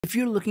If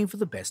you're looking for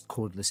the best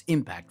cordless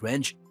impact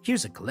wrench,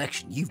 here's a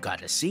collection you've got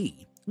to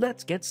see.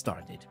 Let's get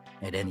started.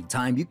 At any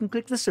time, you can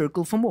click the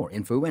circle for more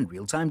info and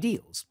real-time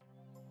deals.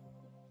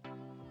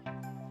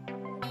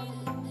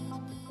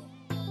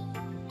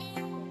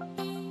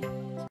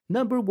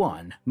 Number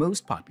 1.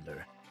 Most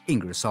popular.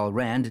 Ingersoll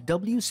Rand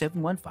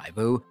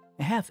W7150,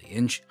 a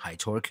half-inch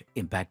high-torque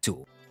impact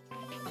tool.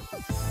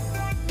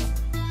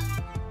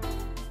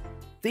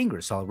 The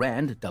Ingersoll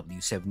Rand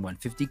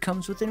W7150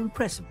 comes with an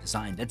impressive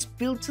design that's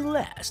built to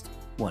last,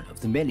 one of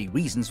the many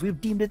reasons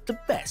we've deemed it the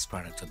best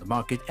product on the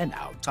market and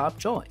our top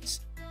choice.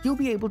 You'll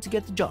be able to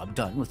get the job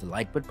done with a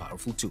light but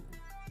powerful tool.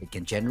 It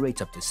can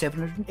generate up to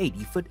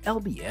 780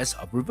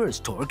 foot-lbs of reverse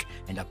torque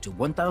and up to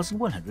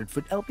 1,100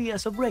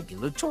 foot-lbs of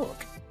regular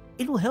torque.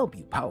 It will help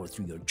you power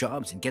through your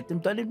jobs and get them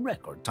done in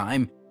record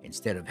time,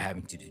 instead of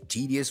having to do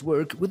tedious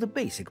work with a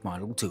basic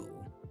model tool.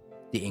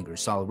 The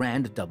Ingersoll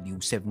Rand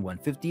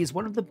W7150 is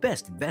one of the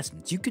best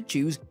investments you could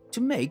choose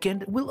to make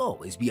and will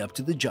always be up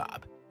to the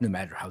job, no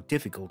matter how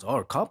difficult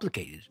or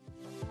complicated.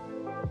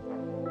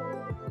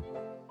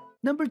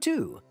 Number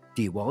 2.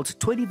 DEWALT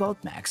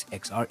 20V Max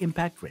XR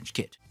Impact Wrench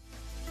Kit.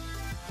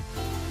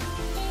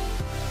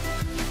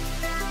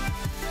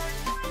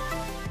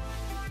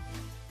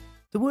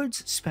 The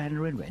words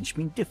spanner and wrench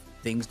mean different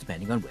things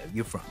depending on where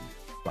you're from.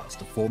 Whilst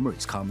the former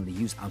is commonly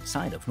used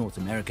outside of North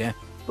America,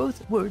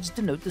 both words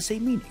denote the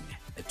same meaning.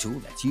 A tool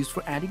that's used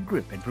for adding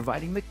grip and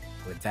providing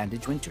mechanical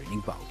advantage when turning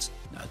bolts,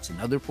 nuts,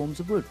 and other forms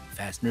of rotary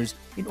fasteners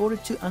in order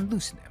to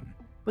unloosen them.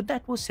 But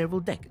that was several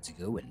decades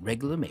ago when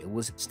regular mail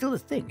was still a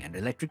thing and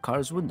electric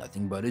cars were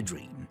nothing but a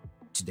dream.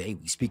 Today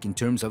we speak in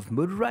terms of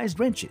motorized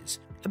wrenches,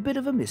 a bit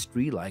of a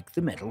mystery like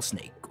the metal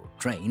snake or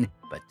train,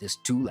 but this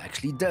tool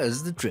actually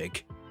does the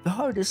trick. The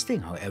hardest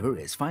thing, however,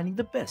 is finding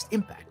the best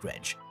impact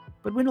wrench.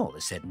 But when all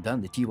is said and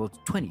done, the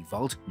DEWALT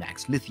 20V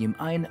Max Lithium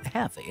Iron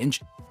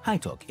half-inch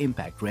high-torque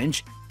impact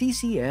wrench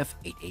DCF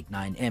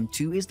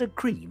 889M2 is the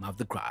cream of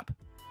the crop.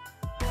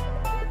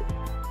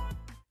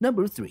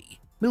 Number 3.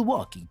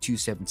 Milwaukee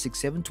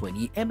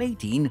 276720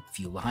 M18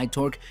 Fuel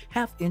High-Torque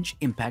half-inch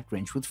impact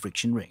wrench with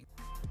friction ring.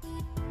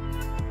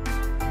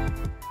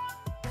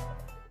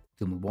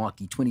 The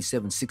Milwaukee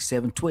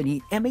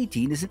 276720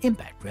 M18 is an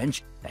impact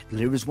wrench that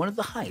delivers one of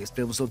the highest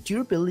levels of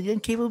durability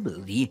and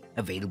capability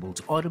available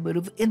to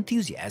automotive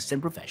enthusiasts and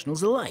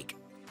professionals alike.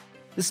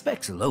 The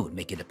specs alone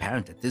make it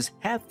apparent that this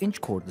half-inch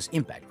cordless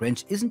impact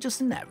wrench isn't just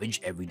an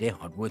average everyday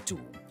hardware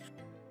tool.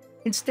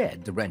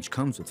 Instead, the wrench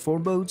comes with 4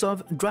 modes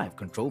of drive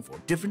control for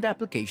different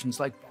applications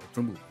like bolt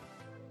removal.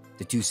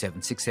 The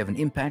 2767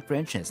 impact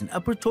wrench has an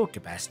upper torque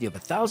capacity of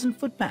 1,000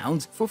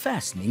 foot-pounds for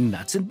fastening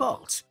nuts and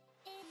bolts.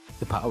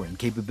 The power and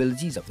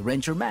capabilities of the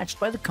wrench are matched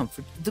by the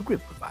comfort the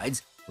grip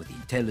provides, with the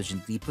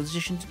intelligently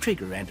positioned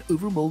trigger and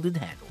overmolded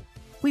handle.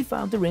 We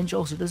found the wrench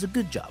also does a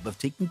good job of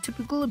taking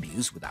typical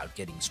abuse without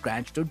getting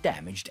scratched or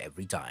damaged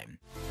every time.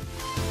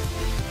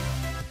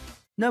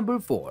 Number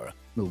 4.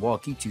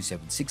 Milwaukee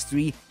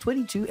 2763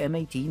 22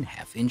 M18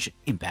 half-inch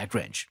impact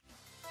wrench.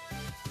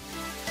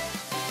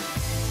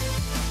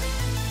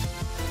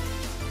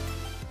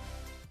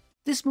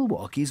 This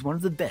Milwaukee is one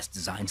of the best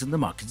designs on the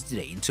market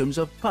today in terms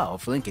of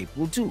powerful and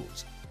capable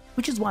tools,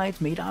 which is why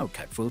it's made our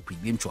cut for a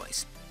premium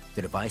choice.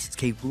 The device is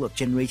capable of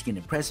generating an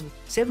impressive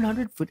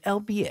 700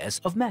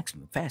 foot-lbs of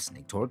maximum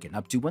fastening torque and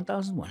up to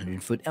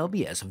 1,100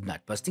 foot-lbs of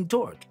nut-busting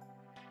torque.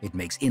 It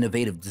makes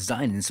innovative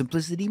design and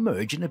simplicity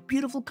merge in a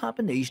beautiful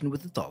combination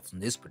with the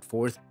thoughtfulness put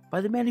forth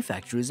by the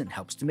manufacturers and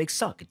helps to make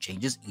socket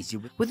changes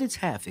easier with its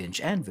half-inch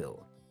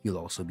anvil. You'll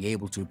also be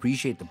able to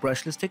appreciate the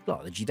brushless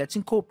technology that's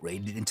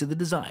incorporated into the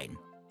design.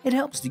 It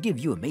helps to give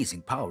you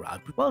amazing power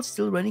output while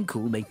still running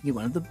cool, making it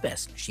one of the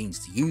best machines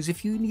to use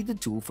if you need the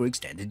tool for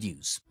extended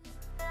use.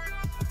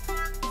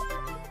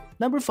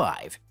 Number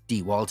 5.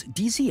 DEWALT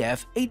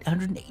DCF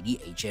 880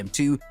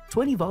 HM2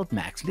 20V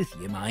Max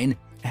Lithium Iron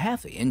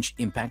half-inch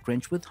impact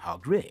wrench with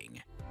hog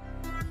ring.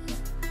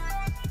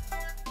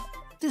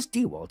 This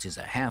DEWALT is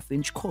a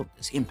half-inch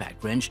cordless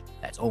impact wrench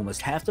that's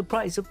almost half the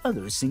price of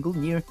other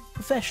single-near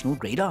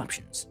professional-grade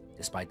options.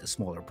 Despite the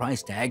smaller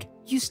price tag,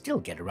 you still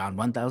get around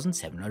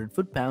 1,700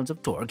 foot-pounds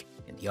of torque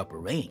in the upper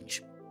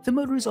range. The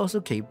motor is also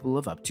capable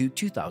of up to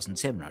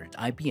 2,700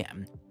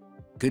 IPM.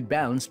 Good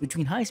balance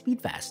between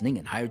high-speed fastening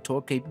and higher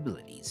torque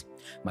capabilities.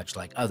 Much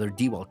like other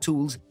DEWALT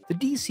tools, the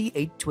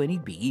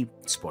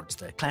DC820B sports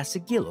the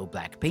classic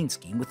yellow-black paint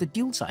scheme with a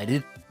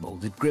dual-sided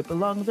molded grip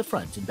along the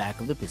front and back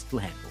of the pistol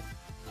handle.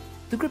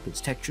 The grip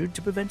is textured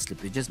to prevent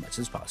slippage as much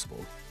as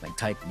possible when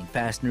tightening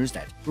fasteners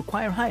that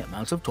require high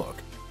amounts of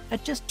torque.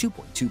 At just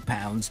 2.2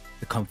 pounds,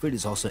 the comfort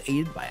is also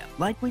aided by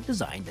a lightweight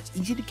design that's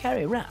easy to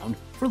carry around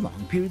for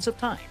long periods of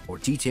time. For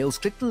details,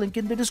 click the link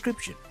in the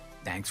description.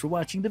 Thanks for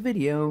watching the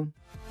video.